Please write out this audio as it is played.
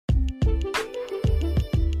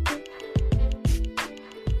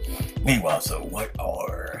Meanwhile, so what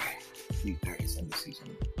are these various embassies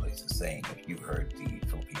and places saying? If you heard the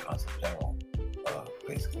Philippine Consul General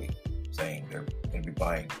basically saying they're going to be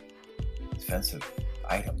buying defensive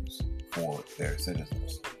items for their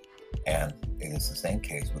citizens. And it is the same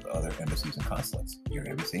case with other embassies and consulates. You're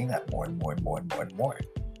going to be seeing that more and more and more and more and more.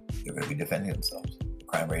 They're going to be defending themselves. The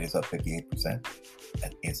crime rate is up 58%.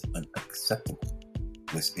 That is unacceptable.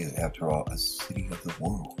 This is, after all, a city of the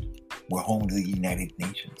world. We're home to the United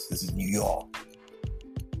Nations. This is New York.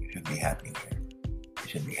 It shouldn't be happening here. It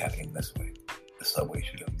shouldn't be happening this way. The subway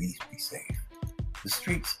should at least be safe. The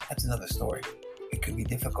streets, that's another story. It could be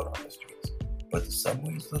difficult on the streets. But the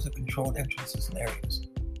subways, those are controlled entrances and areas.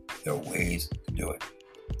 There are ways to do it.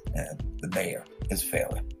 And the mayor is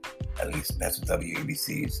failing. At least that's what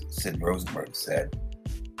WABC's Sid Rosenberg said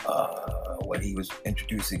when he was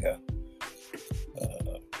introducing a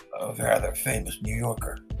rather famous New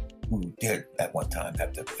Yorker who did at one time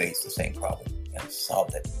have to face the same problem and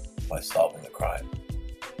solved it by solving the crime,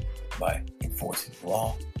 by enforcing the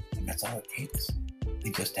law. And that's all it takes.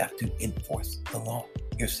 They just have to enforce the law.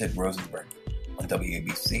 Here's Sid Rosenberg on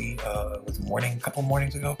WABC a couple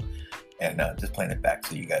mornings ago, and just playing it back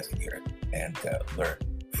so you guys can hear it and learn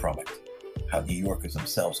from it how New Yorkers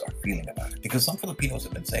themselves are feeling about it. Because some Filipinos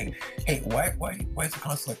have been saying, hey, why is the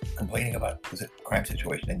consulate complaining about the crime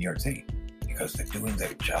situation in New York City? Because they're doing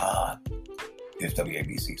their job. Here's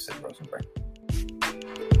WABC Sid Rosenberg.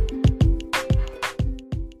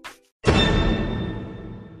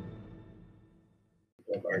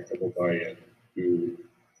 Of our kababayan to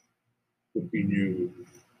continue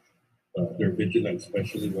their vigilance,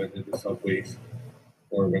 especially when in the subways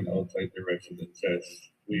or when outside their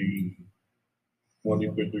residences. We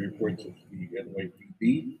monitored the reports of the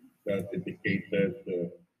NYPD that indicated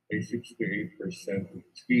a 68%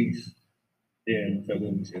 increase in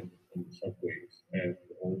felonies in the subways and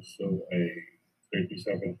also a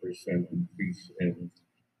 37% increase in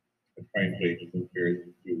the crime rate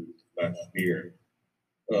compared to last year.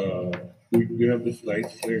 We have the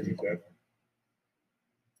slides there, is that?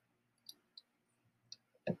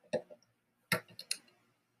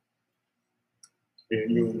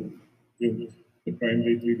 And the crime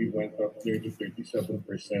rate really went up nearly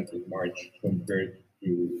 37% in March compared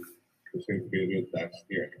to the same period last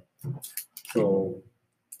year. So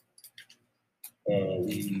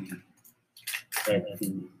we have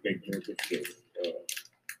to take note of this.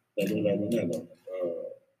 Lalo-lalo na, no?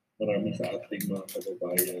 Marami sa ating mga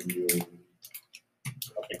kababayan yung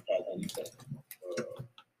apektado nito.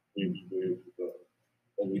 We've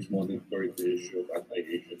always monitored the issue of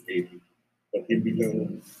anti-Asian hate. But hindi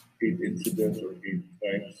lang hate incidents or hate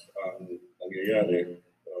crimes ang nangyayari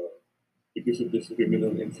because of these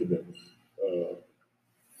criminal incidents.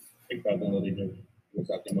 Apektado na rin yung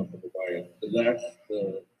sa ating mga kababayan. The last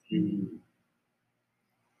few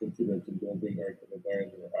incidents involving our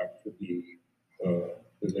kababayan were actually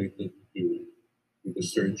related to the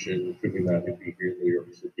surge in criminality here in New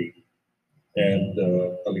York City. And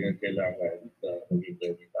talagang kailangan na maging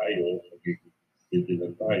ready tayo, maging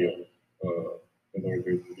vigilant tayo in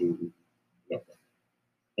order to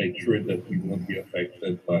make sure that we won't be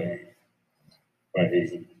affected by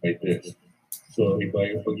this. So iba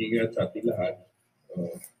yung pag-ingat sa ating lahat.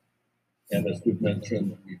 And as we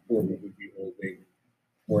mentioned before, we will be holding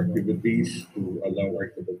more activities to allow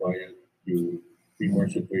our kababayan to be more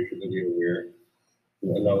situationally aware, to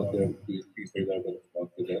allow them to increase their level of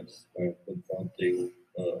confidence confronting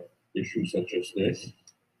issues such as this.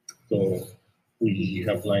 So we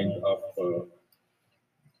have lined up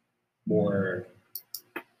more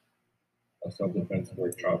self-defense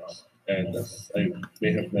workshops. And as I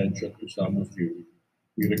may have mentioned to some of you,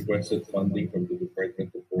 we requested funding from the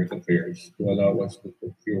Department of Foreign Affairs to allow us to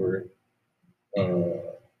procure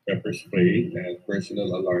pepper spray and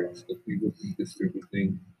personal alarms that we will be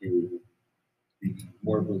distributing to the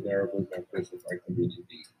more vulnerable members of our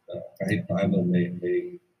community. Kahit paano may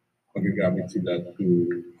magagamit sila to,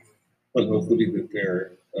 well, hopefully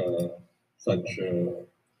deter such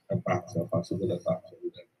attacks, possible attacks on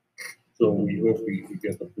them. So we hope we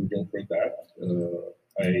get approval for that.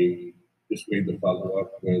 I just made the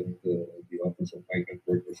follow-up with the Office of Migrant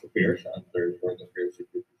Workers Affairs under Foreign Affairs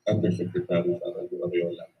Undersecretary Sara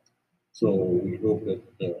Arreola. So we hope that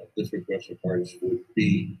this request of ours would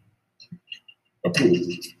be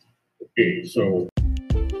approved. Okay, so.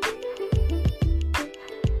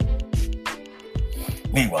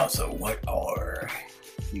 Meanwhile, so what are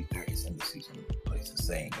these various embassies and places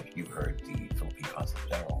saying? If you heard the Philippine Consul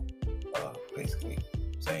General basically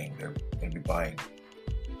saying they're going to be buying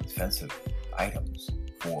defensive items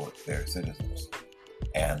for their citizens.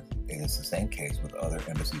 And it's the same case with other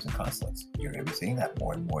embassies and consulates. You're going to be seeing that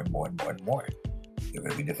more and more and more and more and more. They're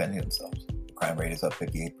going to be defending themselves. The crime rate is up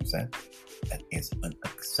 58%. That is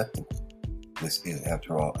unacceptable. This is,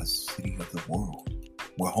 after all, a city of the world.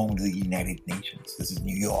 We're home to the United Nations. This is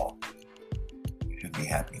New York. It shouldn't be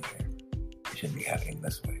happening here. It shouldn't be happening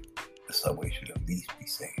this way. The subway should at least be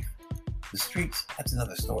safe. The streets, that's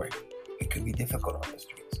another story. It could be difficult on the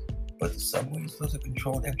streets. But the subways, those are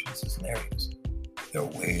controlled entrances and areas. There are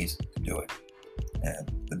ways to do it.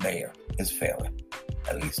 And the mayor is failing.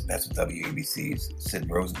 At least that's what WABC's Sid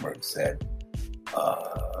Rosenberg said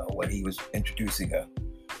when he was introducing a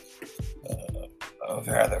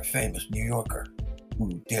rather famous New Yorker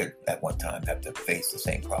who did at one time have to face the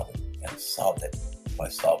same problem and solved it by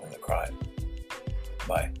solving the crime,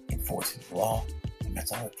 by enforcing the law. And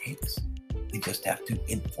that's all it takes. They just have to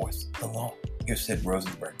enforce the law. Here's Sid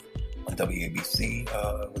Rosenberg on WABC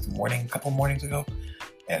a couple mornings ago,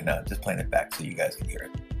 and just playing it back so you guys can hear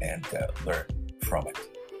it and learn from it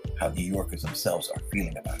how New Yorkers themselves are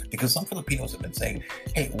feeling about it. Because some Filipinos have been saying,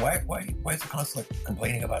 hey, why is the consulate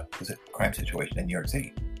complaining about the crime situation in New York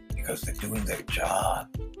City? Because they're doing their job.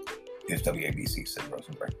 Here's WABC Sid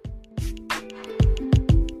Rosenberg.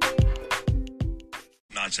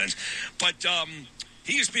 Nonsense. But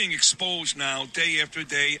he is being exposed now day after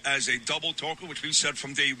day as a double talker, which we've said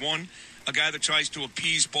from day one. A guy that tries to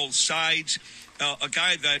appease both sides. A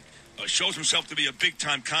guy that shows himself to be a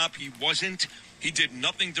big-time cop. He wasn't. He did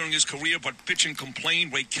nothing during his career but bitch and complain.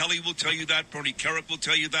 Ray Kelly will tell you that. Bernie Kerik will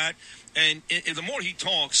tell you that. And the more he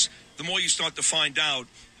talks, the more you start to find out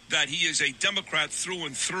that he is a Democrat through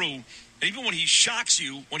and through. And even when he shocks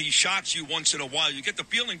you once in a while, you get the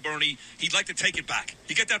feeling, Bernie, he'd like to take it back.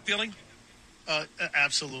 You get that feeling?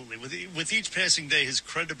 Absolutely. With each passing day, his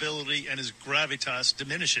credibility and his gravitas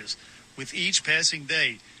diminishes with each passing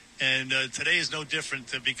day. And today is no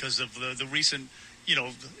different because of the recent,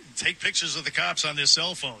 take pictures of the cops on their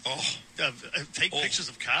cell phones. Take pictures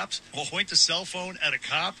of cops, point the cell phone at a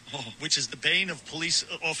cop, which is the bane of police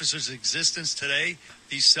officers' existence today.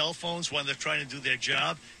 These cell phones, when they're trying to do their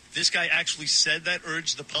job. This guy actually said that,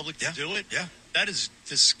 urged the public to do it. Yeah. That is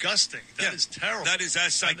disgusting. That is terrible. That is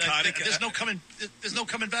as psychotic. There's no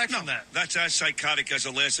coming back from that. That's as psychotic as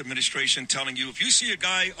the last administration telling you, if you see a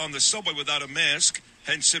guy on the subway without a mask,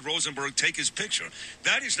 hence Sid Rosenberg, take his picture.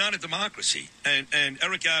 That is not a democracy. And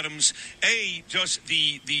Eric Adams, just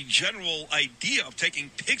the general idea of taking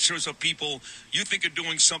pictures of people you think are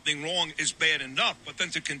doing something wrong is bad enough. But then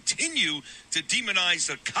to continue to demonize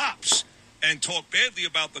the cops and talk badly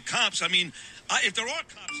about the cops. I mean, if there are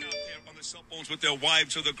cops out there on the cell phones with their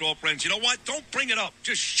wives or their girlfriends, you know what? Don't bring it up.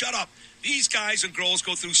 Just shut up. These guys and girls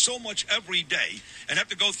go through so much every day and have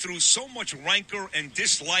to go through so much rancor and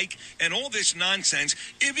dislike and all this nonsense.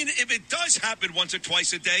 Even if it does happen once or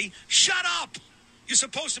twice a day, shut up. You're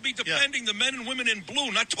supposed to be defending the men and women in blue,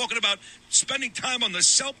 not talking about spending time on the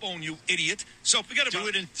cell phone, you idiot. So forget about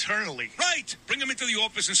it. Do it internally. Right. Bring them into the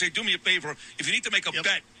office and say, do me a favor. If you need to make a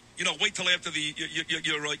bet, wait till after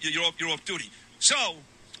you're off duty. So,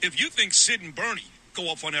 if you think Sid and Bernie go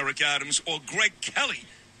off on Eric Adams or Greg Kelly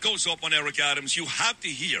goes off on Eric Adams, you have to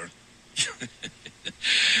hear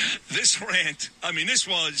this rant. I mean, this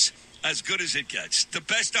was as good as it gets. The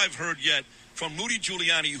best I've heard yet from Rudy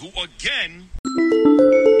Giuliani, who again...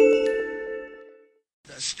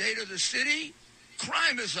 The state of the city,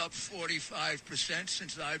 crime is up 45%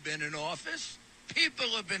 since I've been in office. People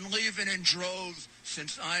have been leaving in droves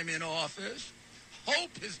since I'm in office.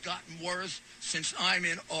 Hope has gotten worse since I'm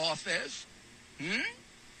in office.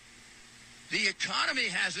 The economy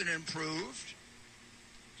hasn't improved.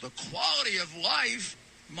 The quality of life,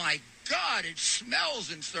 my God, it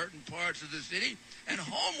smells in certain parts of the city, and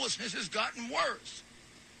homelessness has gotten worse.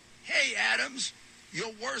 Hey, Adams,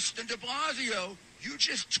 you're worse than de Blasio. You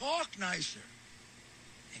just talk nicer.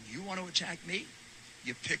 And you want to attack me?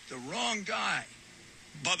 You picked the wrong guy.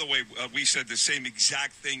 By the way, we said the same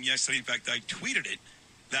exact thing yesterday. In fact, I tweeted it,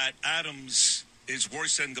 that Adams is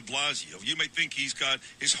worse than de Blasio. You may think he's got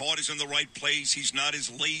his heart is in the right place, he's not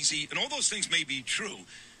as lazy, and all those things may be true,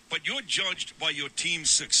 but you're judged by your team's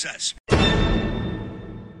success.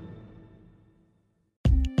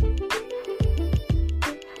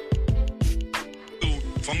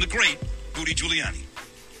 From the great Rudy Giuliani.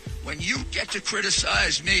 When you get to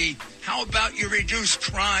criticize me, how about you reduce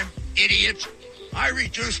crime, idiot? I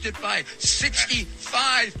reduced it by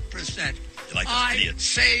 65%. I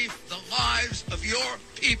saved the lives of your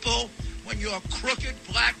people when your crooked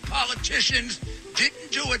black politicians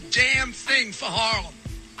didn't do a damn thing for Harlem.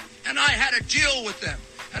 And I had to deal with them.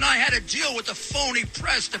 And I had to deal with the phony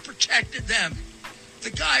press that protected them. The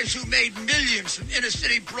guys who made millions from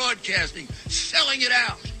inner-city broadcasting, selling it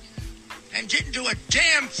out, and didn't do a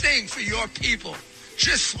damn thing for your people.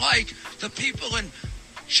 Just like the people in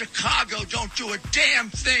Chicago don't do a damn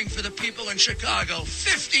thing for the people in Chicago.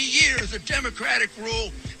 50 years of Democratic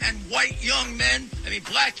rule and black young men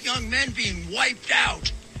being wiped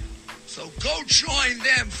out. So go join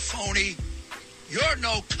them, phony. You're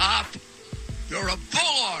no cop. You're a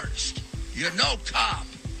bull artist. You're no cop.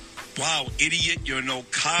 Wow, idiot, you're no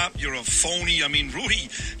cop, you're a phony. I mean, Rudy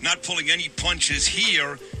not pulling any punches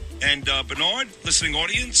here. And Bernard, listening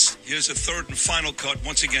audience, here's a third and final cut,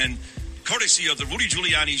 once again, courtesy of the Rudy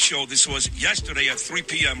Giuliani Show. This was yesterday at 3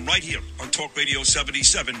 p.m. right here on Talk Radio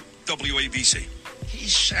 77 WABC. He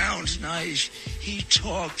sounds nice. He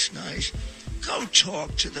talks nice. Go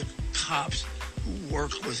talk to the cops who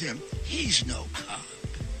work with him. He's no cop.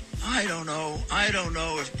 I don't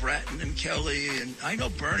know if Bratton and Kelly, and I know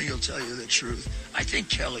Bernie will tell you the truth. I think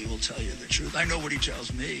Kelly will tell you the truth. I know what he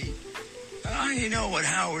tells me. I know what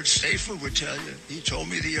Howard Safer would tell you. He told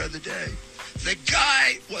me the other day. The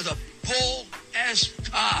guy was a bull-ass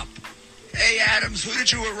cop. Hey, Adams, who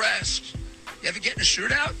did you arrest? You ever get in a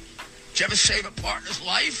shootout? Did you ever save a partner's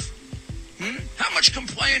life? How much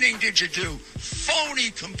complaining did you do?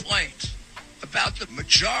 Phony complaints about the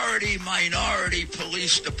majority-minority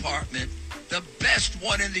police department, the best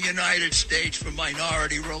one in the United States for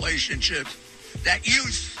minority relationships, that you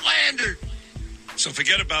slandered. So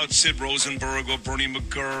forget about Sid Rosenberg or Bernie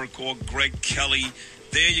McGurk or Greg Kelly.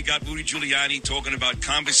 There you got Rudy Giuliani talking about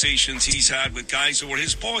conversations he's had with guys who were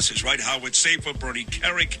his bosses, right? Howard Safer, Bernie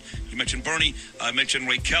Kerrick. You mentioned Bernie. I mentioned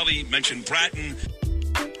Ray Kelly. Mentioned Bratton.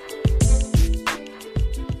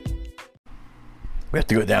 We have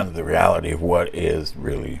to go down to the reality of what is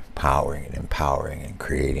really powering and empowering and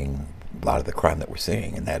creating a lot of the crime that we're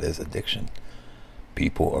seeing, and that is addiction.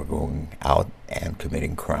 People are going out and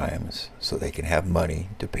committing crimes so they can have money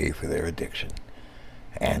to pay for their addiction.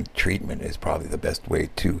 And treatment is probably the best way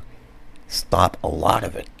to stop a lot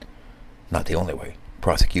of it. Not the only way.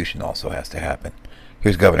 Prosecution also has to happen.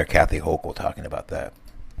 Here's Governor Kathy Hochul talking about that.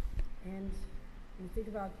 And you think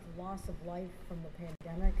about the loss of life from the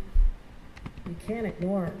pandemic, you can't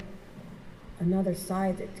ignore another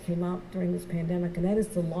side that came out during this pandemic, and that is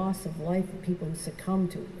the loss of life of people who succumb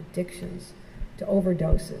to addictions, to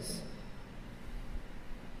overdoses.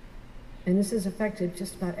 And this has affected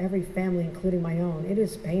just about every family, including my own. It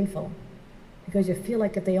is painful because you feel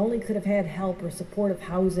like if they only could have had help or supportive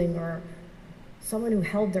housing or someone who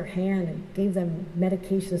held their hand and gave them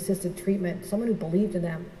medication-assisted treatment, someone who believed in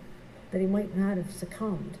them, that he might not have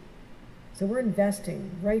succumbed. So we're investing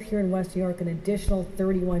right here in West New York an additional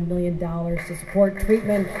 $31 million to support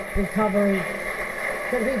treatment, recovery,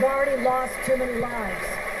 because we've already lost too many lives.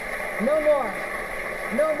 No more.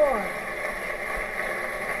 No more.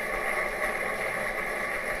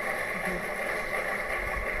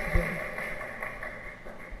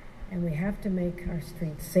 And we have to make our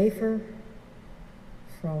streets safer,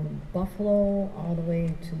 from Buffalo all the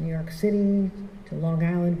way to New York City to Long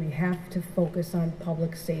Island. We have to focus on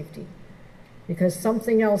public safety because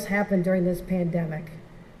something else happened during this pandemic,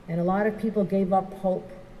 and a lot of people gave up hope,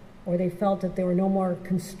 or they felt that there were no more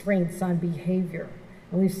constraints on behavior.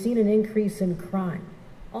 And we've seen an increase in crime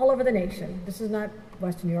all over the nation. This is not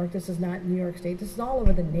Western New York, this is not New York State, this is all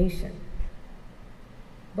over the nation.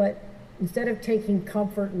 But instead of taking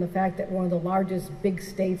comfort in the fact that we're one of the largest big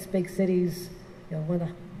states, big cities, one of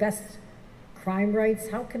the best crime rates,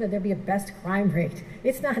 how can there be a best crime rate?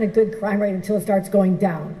 It's not a good crime rate until it starts going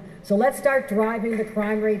down. So let's start driving the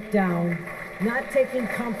crime rate down, not taking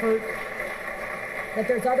comfort that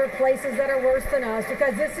there's other places that are worse than us,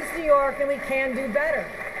 because this is New York and we can do better.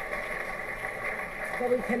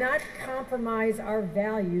 But we cannot compromise our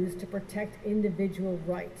values to protect individual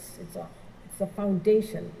rights. It's the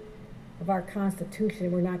foundation of our Constitution,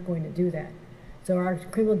 and we're not going to do that. So our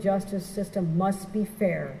criminal justice system must be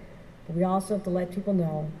fair, but we also have to let people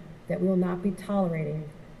know that we will not be tolerating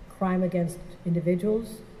crime against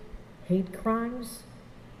individuals, hate crimes,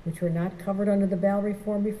 which were not covered under the bail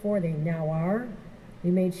reform before. They now are. We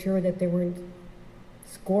made sure that there weren't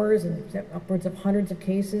scores and upwards of hundreds of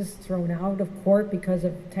cases thrown out of court because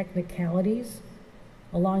of technicalities,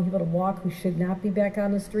 allowing people to walk who should not be back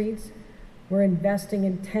on the streets. We're investing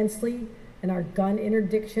intensely in our gun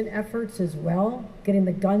interdiction efforts as well, getting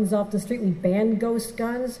the guns off the street. We banned ghost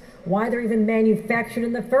guns. Why they're even manufactured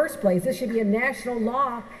in the first place. This should be a national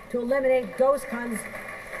law to eliminate ghost guns.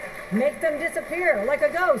 Make them disappear like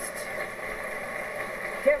a ghost.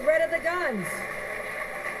 Get rid of the guns.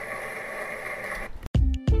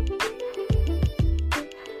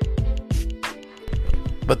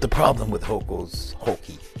 But the problem with Hochul's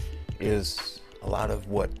hokey is a lot of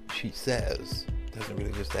what she says doesn't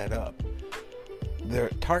really just add up. They're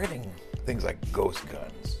targeting things like ghost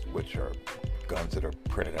guns, which are guns that are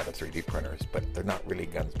printed out of 3D printers, but they're not really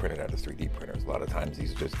guns printed out of 3D printers. A lot of times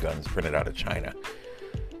these are just guns printed out of China,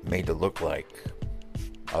 made to look like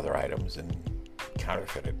other items and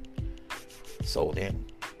counterfeited, sold in,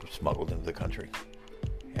 smuggled into the country,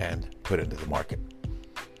 and put into the market.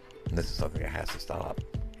 And this is something that has to stop.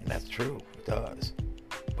 And that's true, it does.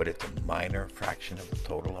 But it's a minor fraction of the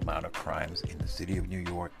total amount of crimes in the city of New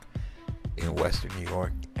York, in Western New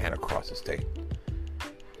York, and across the state.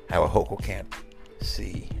 How a Hochul can't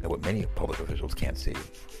see, and what many public officials can't see,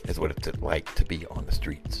 is what it's like to be on the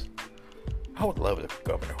streets. I would love if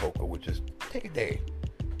Governor Hochul would just take a day,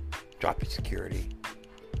 drop your security,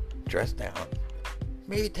 dress down,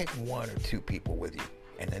 maybe take one or two people with you,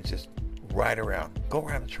 and then just ride around, go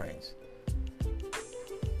around the trains.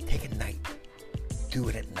 Take a night, do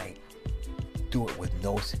it at night, do it with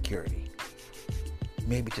no security.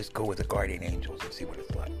 Maybe just go with the guardian angels and see what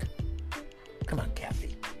it's like. Come on,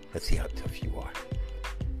 Kathy, let's see how tough you are.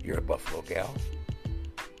 You're a Buffalo gal.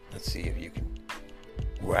 Let's see if you can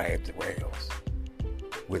ride the rails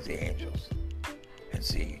with the angels and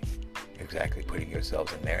see exactly, putting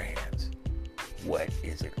yourselves in their hands, what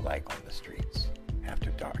is it like on the streets after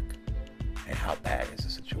dark, and how bad is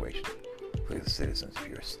the situation for the citizens of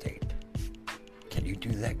your state? Can you do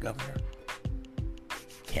that, Governor?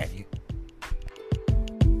 Can you?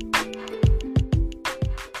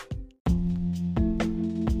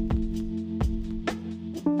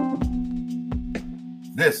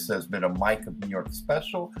 This has been a Mike of New York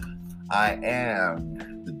special. I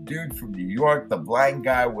am the dude from New York, the blind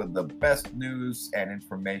guy with the best news and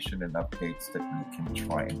information and updates that we can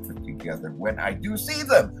try and put together when I do see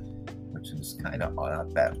them, which is kind of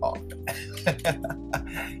not that often.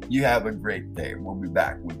 You have a great day. We'll be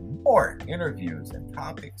back with more interviews and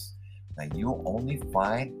topics that you'll only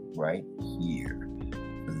find right here.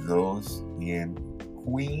 For those in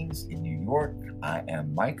Queens, in New York, I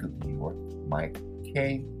am Mike of New York, Mike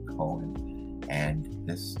K. Cohen, and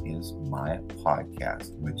this is my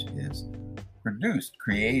podcast, which is produced,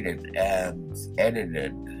 created, and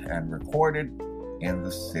edited and recorded in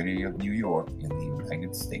the city of New York in the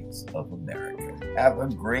United States of America. Have a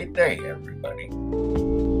great day, everybody.